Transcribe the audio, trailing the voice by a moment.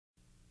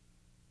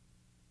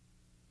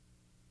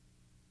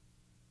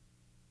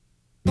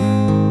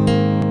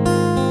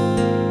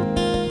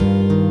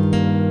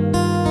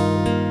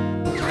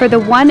For the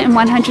 1 in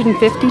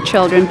 150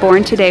 children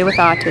born today with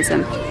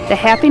autism, the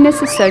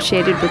happiness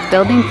associated with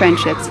building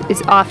friendships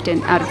is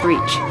often out of reach.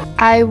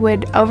 I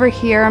would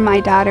overhear my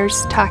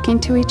daughters talking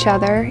to each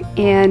other,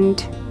 and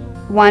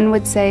one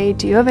would say,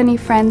 "Do you have any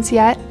friends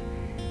yet?"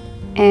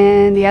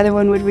 And the other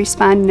one would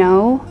respond,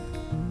 "No."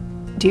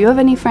 "Do you have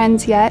any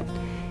friends yet?"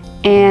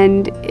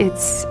 And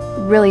it's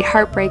really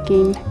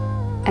heartbreaking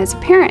as a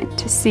parent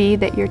to see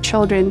that your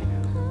children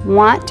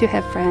want to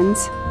have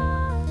friends,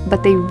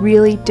 but they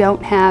really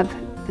don't have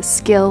the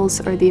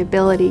skills or the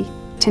ability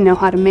to know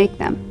how to make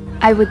them.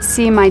 I would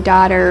see my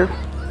daughter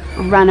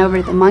run over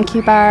to the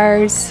monkey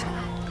bars,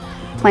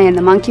 play in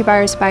the monkey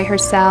bars by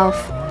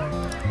herself,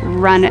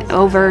 run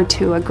over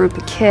to a group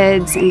of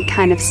kids and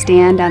kind of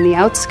stand on the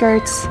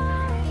outskirts,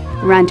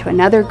 run to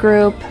another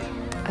group,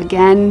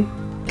 again,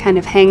 kind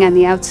of hang on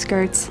the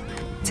outskirts.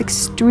 It's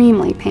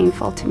extremely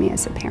painful to me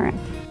as a parent.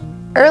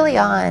 Early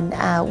on,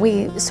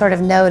 we sort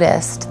of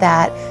noticed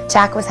that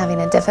Jack was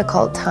having a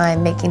difficult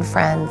time making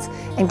friends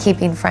and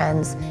keeping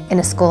friends in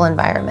a school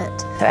environment.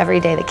 So every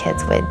day the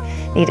kids would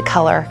need to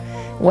color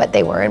what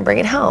they were and bring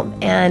it home.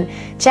 And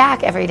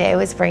Jack every day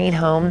was bringing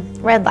home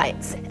red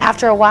lights.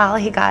 After a while,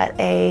 he got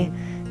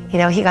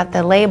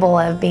the label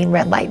of being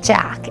Red Light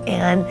Jack,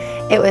 and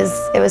it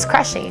was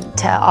crushing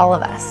to all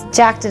of us.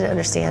 Jack didn't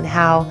understand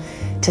how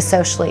to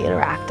socially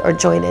interact or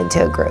join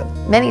into a group.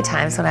 Many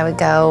times when I would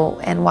go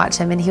and watch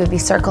him and he would be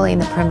circling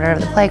the perimeter of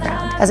the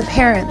playground. As a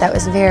parent, that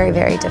was very,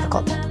 very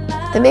difficult.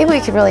 Then maybe we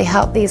could really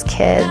help these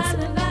kids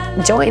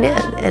join in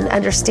and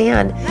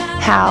understand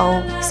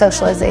how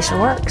socialization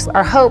works.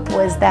 Our hope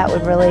was that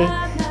would really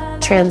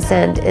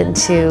transcend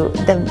into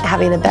them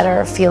having a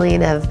better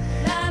feeling of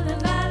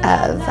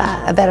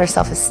a better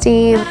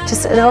self-esteem,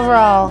 just an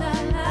overall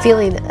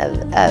feeling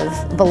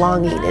of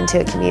belonging into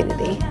a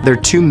community. There are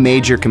two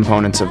major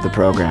components of the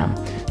program.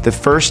 The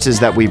first is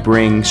that we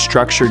bring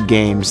structured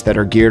games that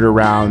are geared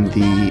around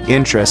the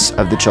interests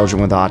of the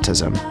children with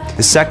autism.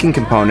 The second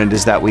component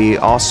is that we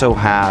also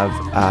have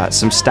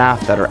some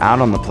staff that are out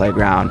on the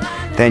playground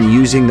then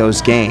using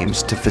those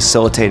games to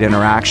facilitate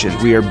interaction.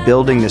 We are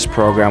building this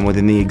program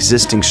within the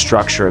existing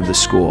structure of the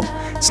school.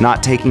 It's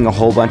not taking a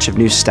whole bunch of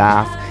new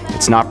staff.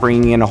 It's not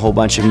bringing in a whole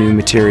bunch of new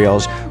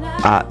materials.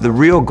 The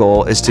real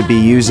goal is to be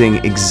using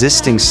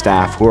existing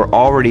staff who are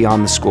already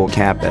on the school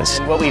campus.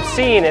 And what we've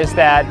seen is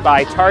that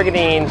by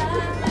targeting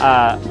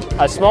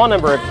a small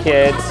number of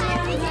kids,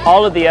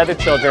 all of the other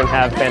children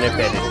have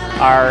benefited.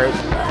 Our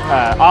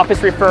office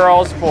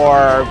referrals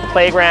for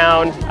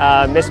playground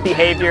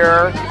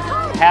misbehavior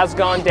has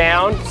gone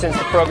down since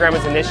the program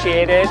was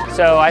initiated.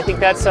 So I think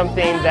that's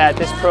something that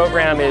this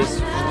program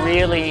is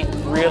really,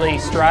 really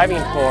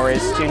striving for,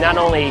 is to not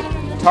only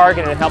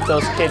target and help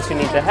those kids who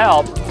need the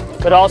help,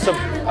 but also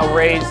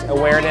raise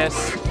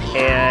awareness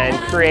and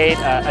create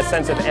a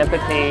sense of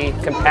empathy,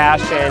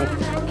 compassion,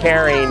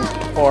 caring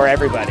for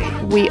everybody.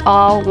 We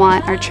all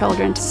want our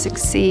children to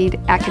succeed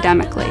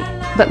academically,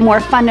 but more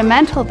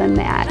fundamental than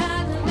that,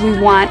 we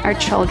want our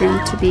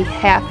children to be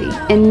happy.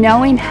 And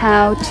knowing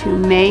how to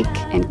make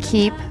and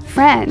keep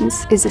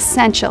friends is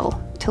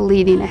essential to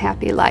leading a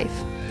happy life.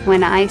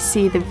 When I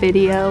see the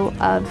video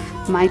of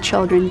my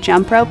children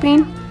jump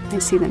roping, I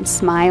see them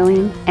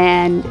smiling,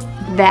 and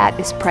that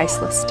is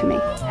priceless to me.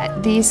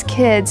 These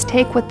kids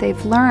take what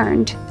they've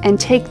learned and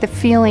take the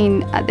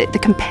feeling, the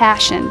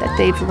compassion that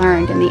they've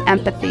learned and the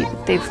empathy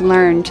that they've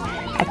learned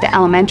at the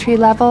elementary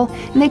level,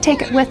 and they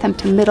take it with them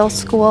to middle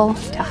school,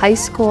 to high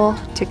school,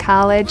 to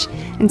college.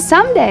 And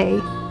someday,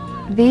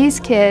 these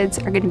kids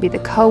are going to be the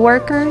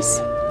coworkers,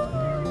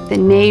 the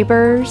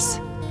neighbors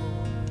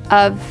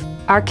of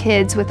our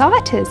kids with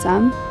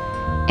autism,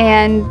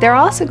 and they're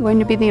also going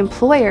to be the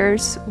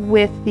employers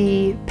with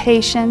the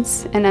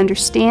patience and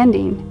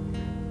understanding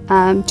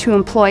to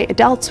employ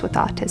adults with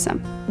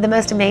autism. The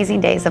most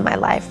amazing days of my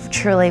life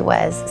truly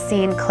was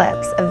seeing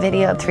clips, a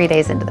video of 3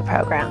 days into the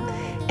program.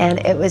 And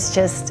it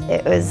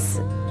was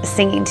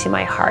singing to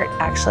my heart,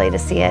 actually, to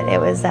see it. It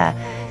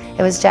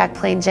was Jack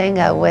playing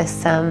Jenga with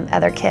some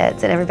other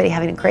kids and everybody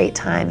having a great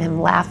time,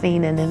 him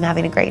laughing and him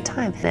having a great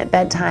time. And at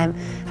bedtime,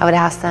 I would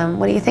ask them,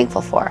 "What are you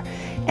thankful for?"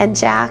 And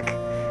Jack,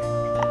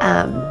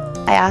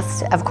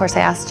 of course I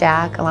asked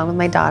Jack along with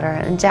my daughter,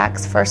 and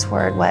Jack's first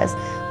word was,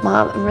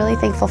 "Mom, I'm really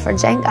thankful for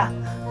Jenga.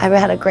 I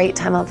had a great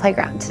time on the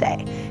playground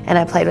today, and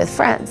I played with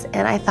friends."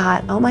 And I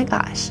thought, oh my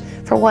gosh,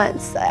 for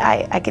once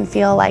I can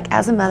feel like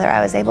as a mother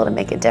I was able to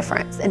make a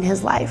difference in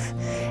his life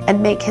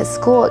and make his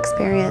school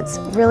experience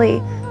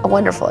really a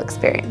wonderful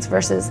experience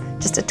versus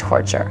just a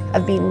torture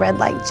of being Red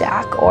Light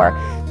Jack or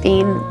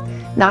being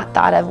not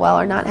thought of well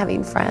or not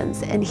having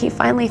friends. And he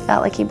finally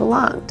felt like he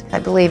belonged. I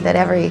believe that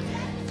every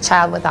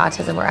child with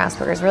autism or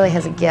Asperger's really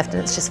has a gift,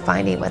 and it's just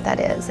finding what that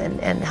is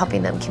and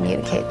helping them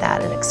communicate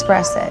that and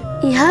express it.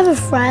 You have a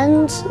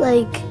friend,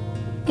 like,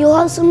 you'll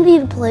have somebody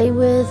to play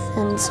with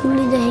and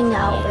somebody to hang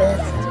out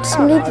with,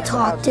 somebody to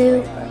talk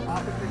to,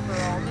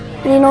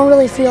 and you don't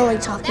really feel like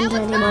talking to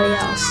anybody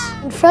else.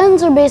 And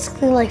friends are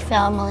basically like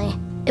family.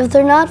 If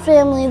they're not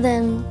family,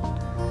 then,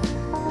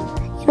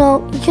 you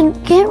know, you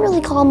can't really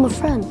call them a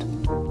friend.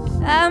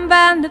 I'm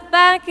bound to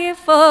thank you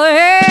for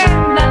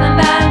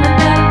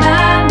it.